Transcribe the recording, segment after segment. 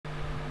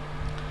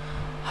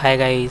Hi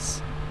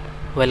guys,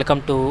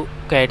 welcome to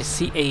CAD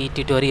CAE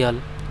tutorial.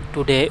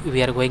 Today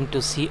we are going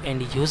to see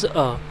and use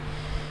a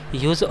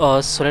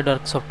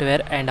Solidworks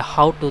software and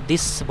how to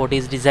this body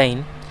is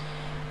design.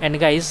 And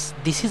guys,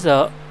 this is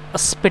a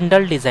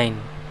spindle design.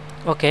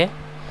 Okay,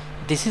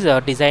 this is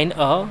a design.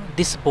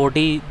 This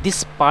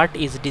part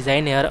is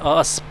design here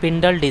a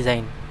spindle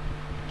design.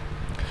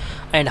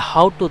 And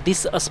how to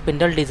this a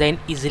spindle design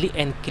easily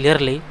and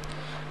clearly.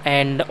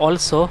 And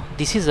also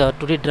this is a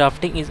 2D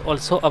drafting is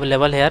also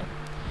available here.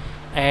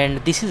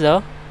 And this is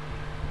a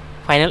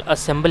final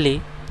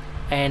assembly,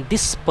 and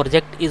this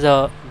project is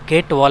a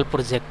gate wall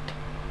project.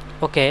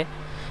 Okay,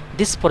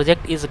 this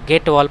project is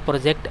gate wall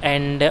project,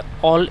 and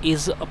all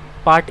is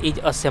part is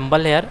assemble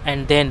here,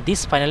 and then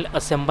this final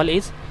assemble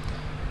is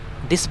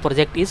this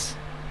project is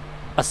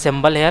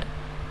assemble here.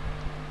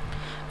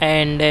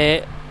 And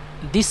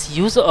this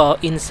use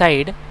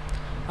inside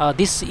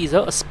this is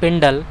a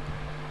spindle,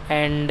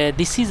 and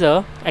this is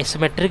a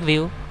isometric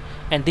view,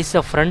 and this is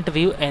a front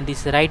view, and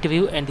this is right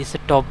view, and this is a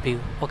top view.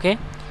 Okay,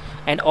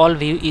 and all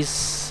view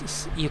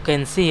is you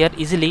can see here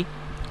easily.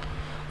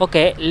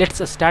 Okay,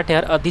 let's start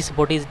here. This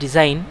body is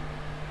design.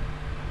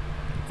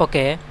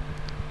 Okay,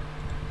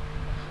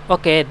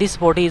 this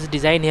body is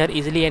designed here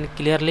easily and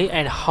clearly.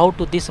 And how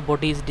to this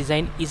body is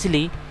designed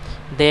easily,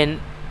 then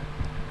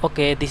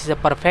okay, this is a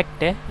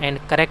perfect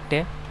and correct.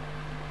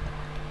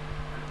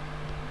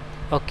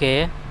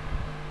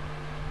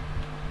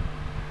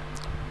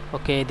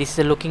 Okay, this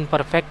is looking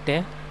perfect,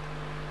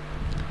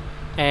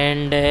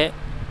 and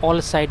all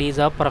side is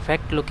a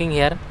perfect looking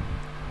here.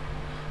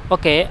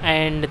 Okay,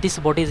 and this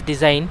body is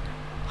designed.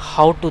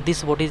 How to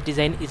this body is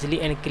designed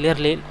easily and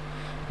clearly,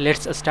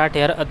 let's start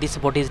here. This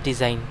body is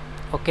design.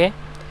 Okay,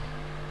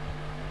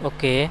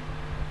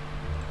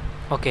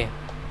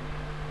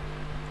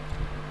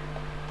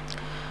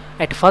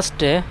 at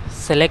first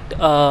select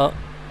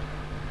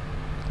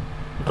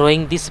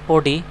drawing this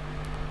body,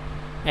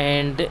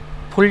 and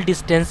full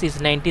distance is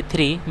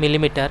 93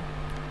 millimeter,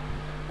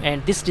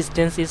 and this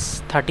distance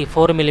is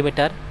 34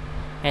 millimeter,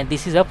 and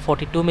this is a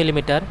 42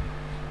 millimeter,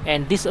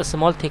 and this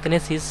small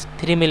thickness is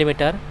 3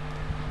 millimeter,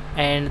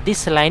 and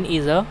this line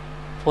is a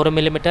 4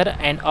 millimeter,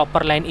 and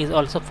upper line is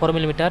also 4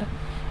 millimeter,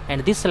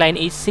 and this line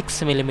is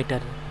 6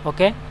 millimeter.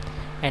 Okay,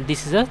 and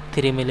this is a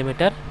 3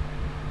 millimeter.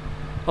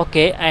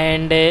 Okay,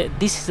 and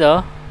this is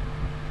a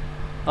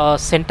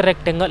center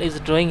rectangle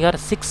is drawing here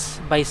 6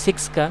 by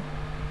 6 ka.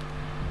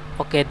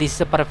 Okay, this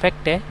is a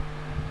perfect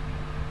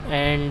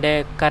and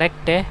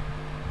correct,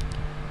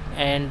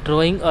 and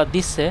drawing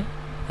this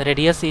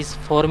radius is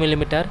 4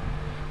 millimeter,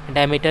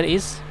 diameter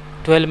is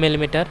 12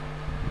 millimeter,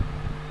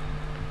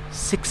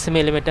 6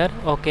 millimeter.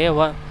 Okay,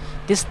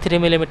 this 3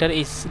 millimeter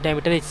is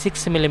diameter is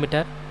 6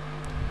 millimeter.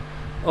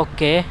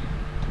 Okay,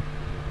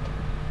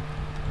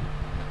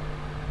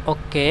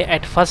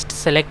 at first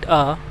select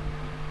a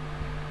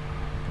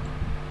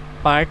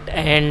part,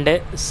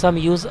 and some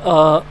use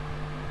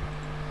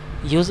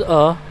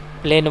a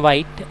plain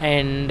white,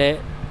 and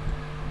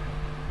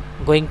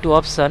going to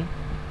option,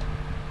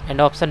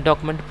 and option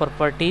document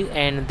property,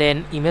 and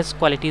then image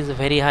quality is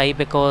very high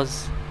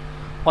because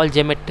all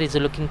geometry is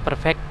looking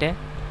perfect.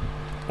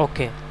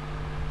 Okay,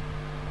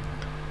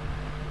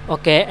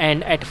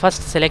 and at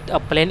first select a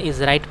plane is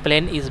right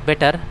plane is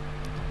better.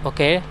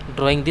 Okay,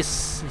 drawing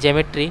this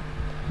geometry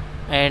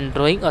and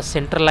drawing a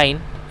center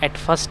line. At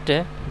first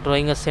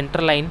drawing a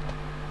center line,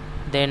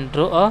 then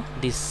draw a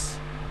this.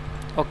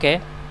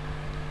 Okay,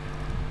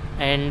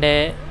 and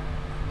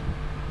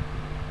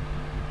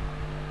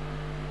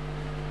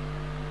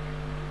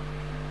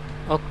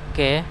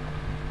okay,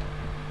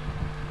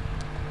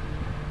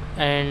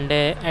 and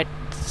at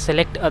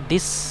select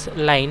this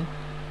line,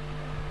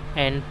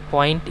 and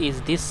point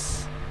is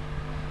this,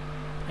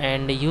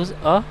 and use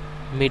a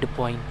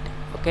midpoint.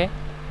 Okay,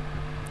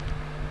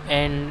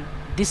 and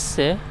this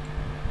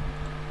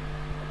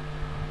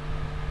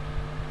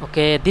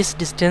okay, this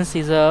distance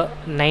is a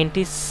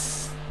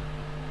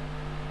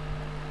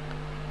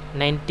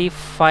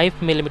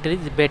 95 millimeter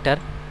is better.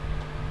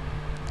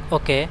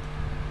 Okay,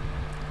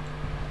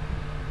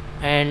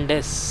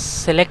 and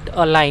select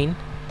a line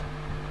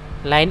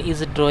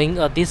is drawing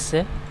this,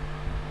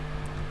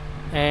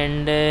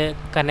 and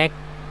connect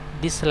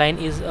this line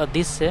is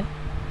this,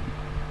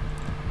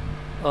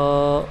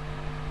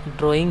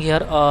 drawing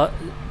here a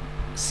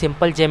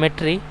simple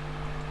geometry.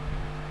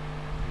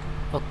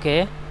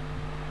 Okay,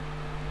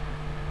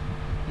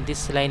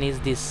 this line is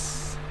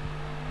this,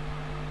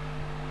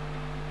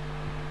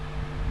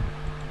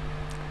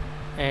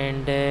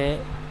 and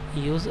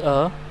use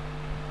a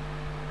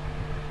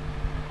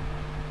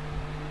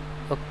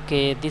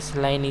okay, this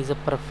line is a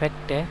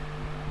perfect,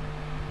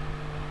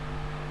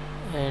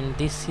 and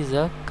this is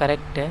a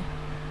correct.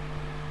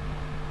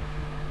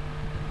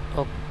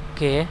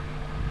 Okay,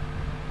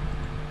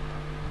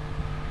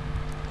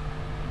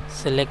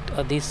 select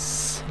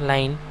this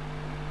line,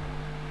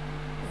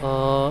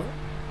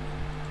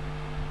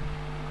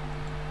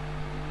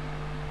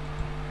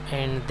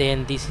 and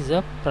then this is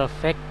a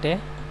perfect,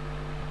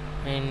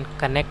 and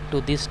connect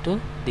to this.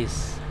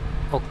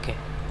 Okay,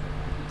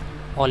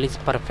 all is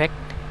perfect.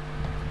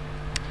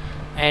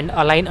 And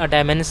align a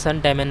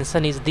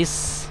dimension is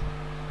this,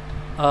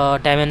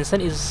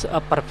 dimension is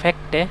a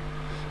perfect,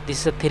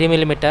 this is a 3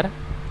 millimeter,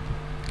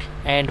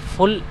 and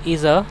full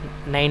is a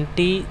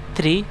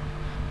 93,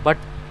 but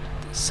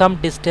some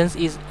distance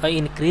is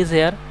increase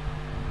here,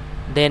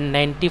 then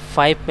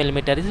 95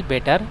 millimeter is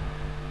better.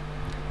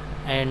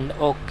 And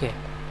okay,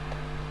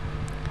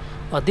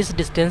 this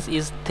distance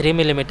is 3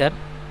 millimeter.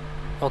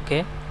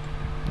 Okay,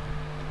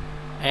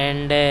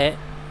 and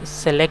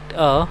select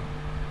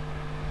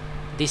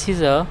this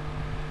is a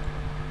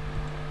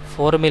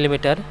 4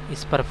 millimeter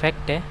is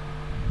perfect,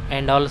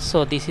 and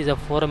also this is a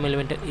 4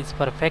 millimeter is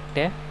perfect.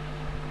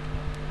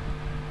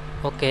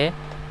 Okay,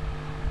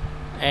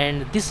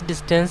 and this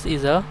distance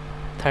is a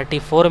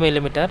 34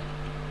 millimeter.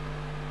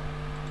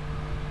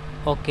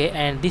 Okay,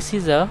 and this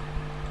is a,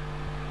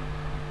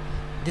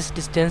 this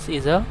distance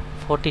is a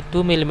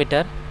 42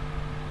 millimeter.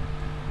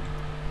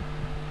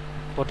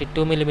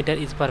 42 millimeter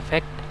is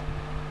perfect,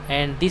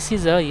 and this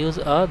is a use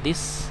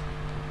this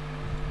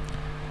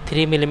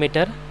 3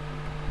 millimeter,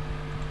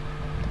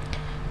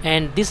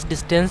 and this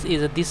distance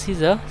is this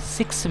is a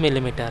 6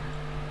 millimeter.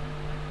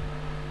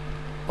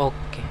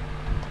 Okay,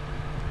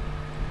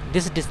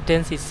 this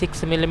distance is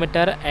 6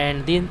 millimeter,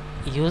 and then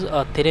use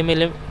a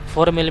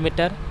 4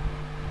 millimeter,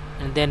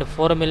 and then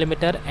 4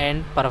 millimeter,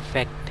 and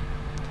perfect.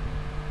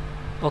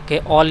 Okay,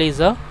 all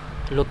is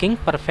looking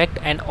perfect,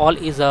 and all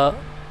is a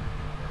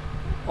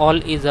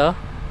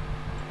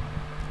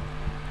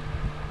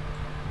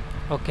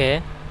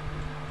okay,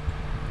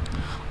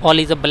 all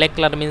is a black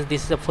color, means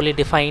this is a fully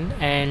defined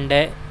and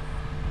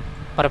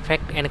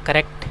perfect and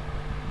correct.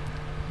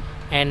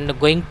 And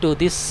going to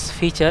this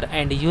feature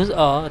and use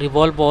a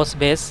revolve boss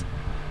base,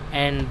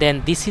 and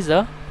then this is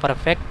a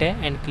perfect,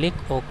 and click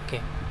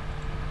OK.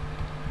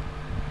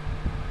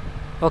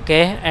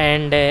 Okay,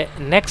 and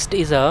next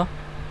is a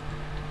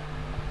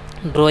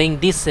drawing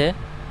this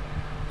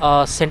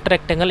center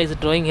rectangle is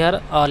drawing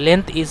here.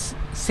 Length is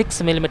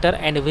 6 millimeter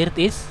and width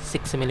is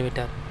 6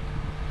 millimeter,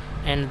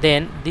 and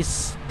then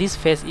this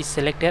face is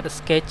selected,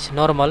 sketch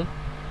normal,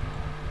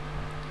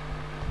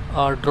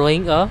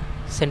 drawing a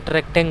center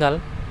rectangle,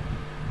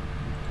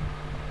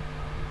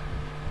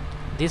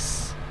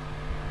 this,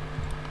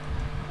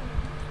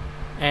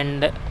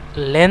 and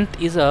length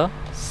is a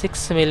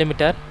 6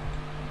 millimeter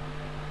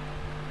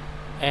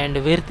and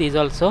width is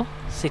also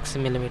 6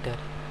 millimeter.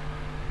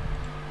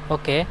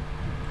 Okay,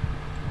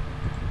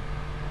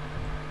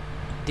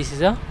 this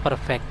is a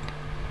perfect.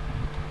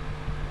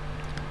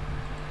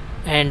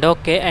 And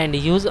okay, and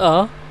use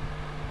a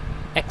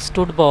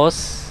extrude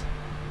boss,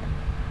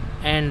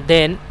 and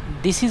then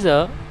this is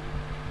a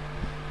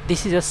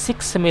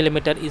 6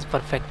 millimeter is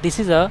perfect. This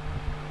is a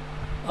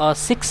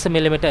 6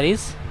 millimeter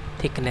is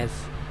thickness.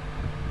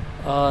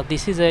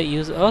 This is a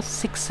use a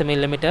 6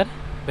 millimeter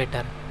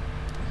better,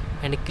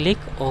 and click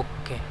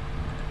OK.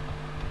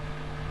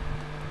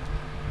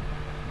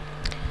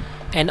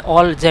 And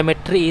all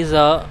geometry is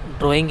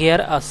drawing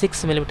here.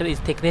 6 millimeter is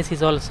thickness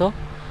is also,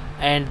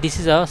 and this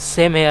is a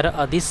same here,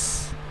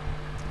 this,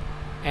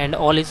 and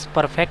all is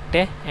perfect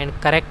and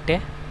correct.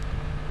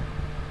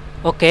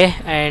 Okay,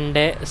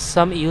 and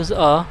some use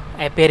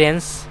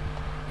appearance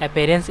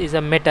is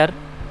a metal,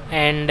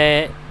 and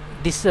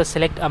this is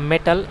select a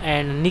metal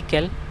and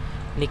nickel,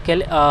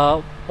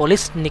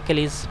 polished nickel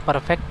is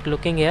perfect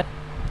looking here.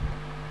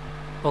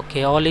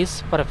 Okay, all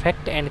is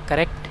perfect and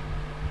correct.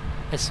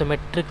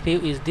 Isometric view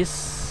is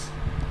this.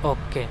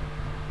 Okay,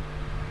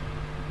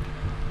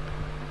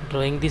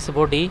 drawing this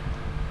body,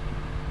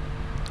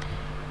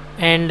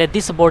 and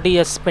this body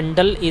a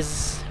spindle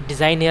is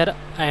design here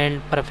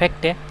and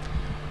perfect.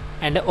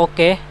 And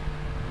okay,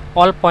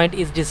 all point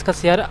is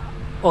discussed here.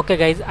 Okay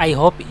guys, I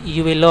hope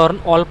you will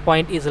learn all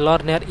point is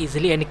learn here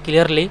easily and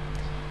clearly.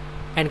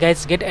 And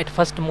guys, get at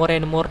first more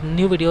and more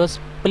new videos.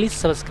 Please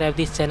subscribe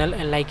this channel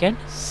and like and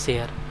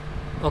share.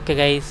 Okay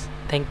guys,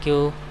 thank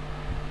you.